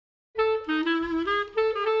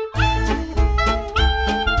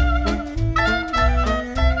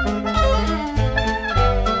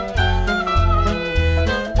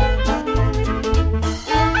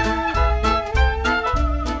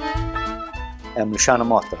I'm Luciano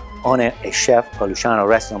Motta, owner and chef of Luciano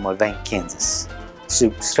Restaurant Mulvane, Kansas.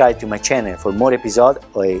 Subscribe to my channel for more episodes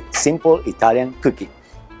of a simple Italian cooking.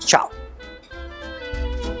 Ciao!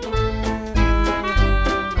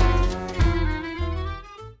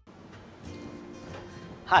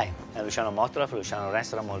 Hi, I'm Luciano Motta for Luciano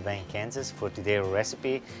Restaurant Mulvane, Kansas. For today's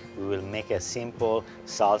recipe, we will make a simple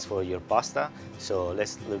sauce for your pasta. So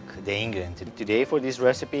let's look at the ingredients. Today for this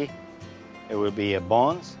recipe, it will be a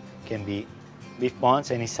bones, can be beef bones,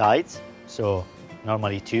 any size. So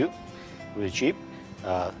normally 2, really cheap.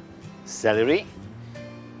 Celery,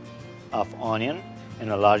 half onion, and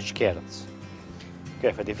a large carrots.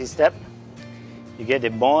 Okay, for the first step, you get the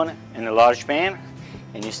bone in a large pan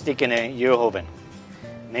and you stick in your oven.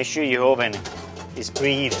 Make sure your oven is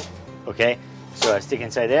preheated, okay? So I stick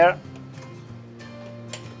inside there,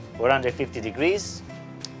 450 degrees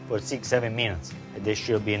for 6-7 minutes. And this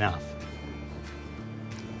should be enough.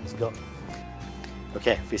 Let's go.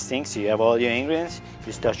 Okay, first thing, so you have all your ingredients.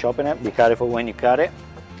 You start chopping it. Be careful when you cut it.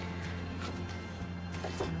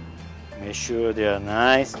 Make sure they are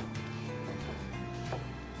nice.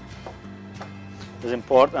 It's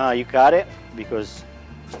important how you cut it, because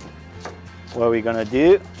what we're gonna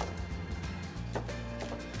do,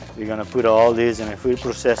 we're gonna put all this in a food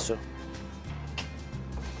processor.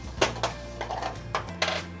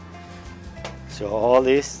 So all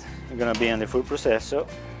this is gonna be in the food processor.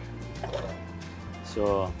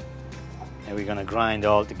 So, and we're gonna grind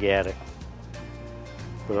all together.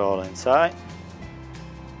 Put it all inside.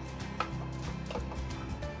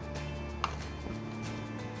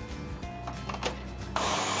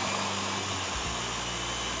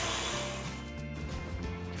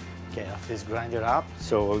 Okay, after this grind it up,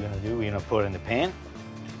 so what we're gonna do, we're gonna put it in the pan,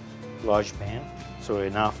 large pan, so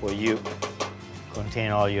enough for you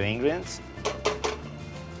contain all your ingredients.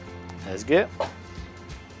 That's good.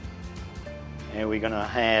 And we're gonna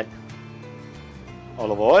add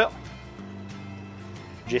olive oil,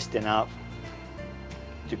 just enough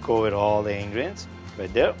to cover all the ingredients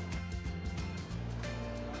right there.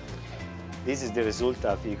 This is the result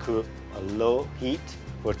of you cook a low heat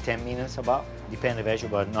for 10 minutes about, depend on the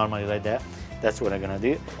vegetable, but normally like that. That's what I'm gonna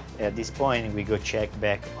do. At this point, we go check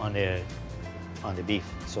back on the beef,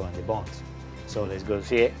 so on the bones. So let's go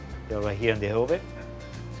see it. They're right here in the oven.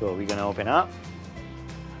 So we're gonna open up.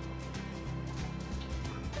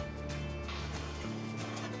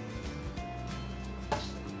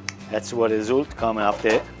 That's what the result coming up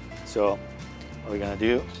there. So what we're gonna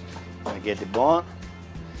do, we're gonna get the bone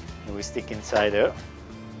and we stick inside there.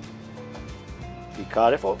 Be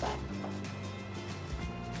careful.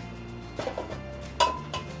 There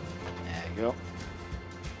you go.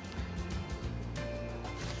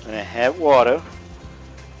 And I have water.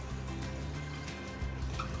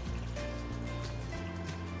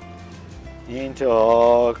 Into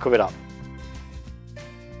all, cover it up.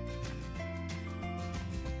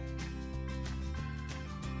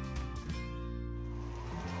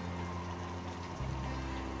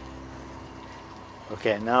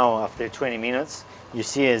 Okay, now after 20 minutes, you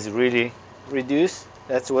see it's really reduced.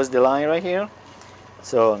 That was the line right here.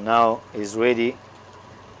 So now it's ready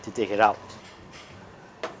to take it out.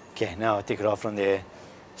 Okay, now I take it off from the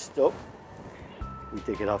stove. We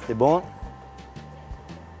take it off the bone.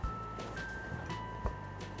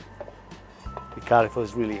 Be careful,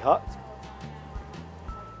 it's really hot.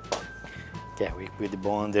 Okay, we put the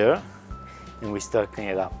bone there and we start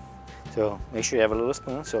cleaning it up. So make sure you have a little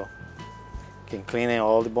spoon so you can clean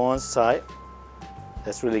all the bones inside.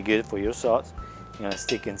 That's really good for your sauce. You're gonna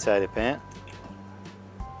stick inside the pan.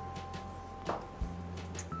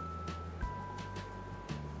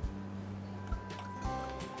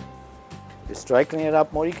 Just try clean it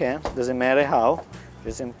up more you can. Doesn't matter how.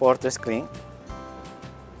 Just important it's clean.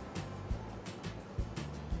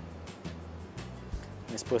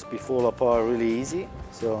 It's supposed to be fall apart really easy,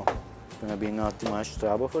 so it's gonna be not too much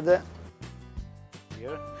trouble for that.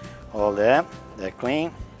 Here, all that, they're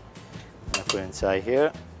clean. I put it inside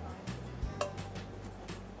here.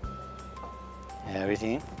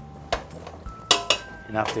 Everything.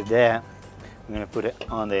 And after that, we're gonna put it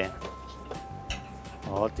on the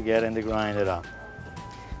all together and grind it up.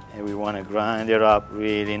 And we want to grind it up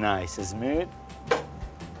really nice and smooth.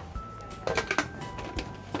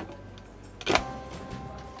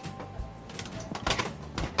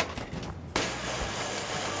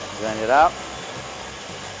 Grind it up.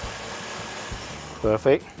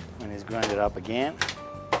 Perfect. And it's grinded up again.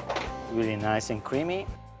 Really nice and creamy.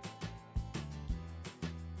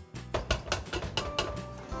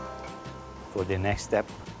 For the next step,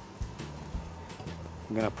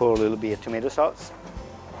 I'm gonna pour a little bit of tomato sauce.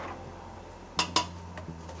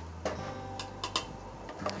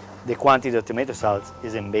 the quantity of tomato sauce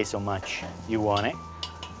isn't based on how much you want it,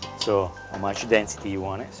 so how much density you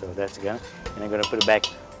want it. So that's gonna, and I'm gonna put it back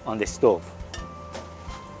on the stove.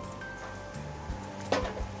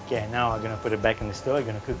 Okay, now I'm gonna put it back in the stove. I'm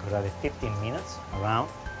gonna cook for another 15 minutes around,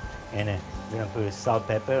 and I'm gonna put salt,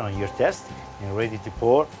 pepper on your taste, and ready to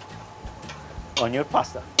pour on your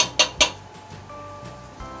pasta.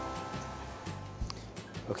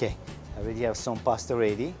 Okay, I already have some pasta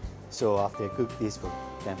ready. So after I cook this for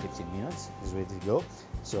 10-15 minutes, it's ready to go.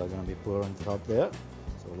 So I'm gonna be pouring on top there.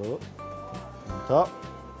 So a little on top,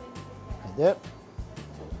 right there.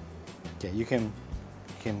 Okay, you can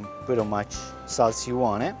put how much sauce you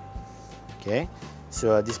want it. Okay,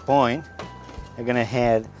 so at this point, I'm gonna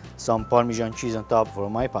add some Parmesan cheese on top for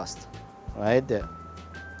my pasta. Right there.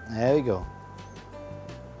 There we go.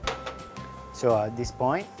 So at this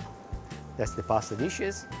point, that's the pasta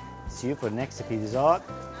dishes. See you for the next episode.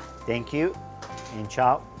 Thank you and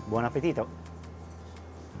ciao, buon appetito!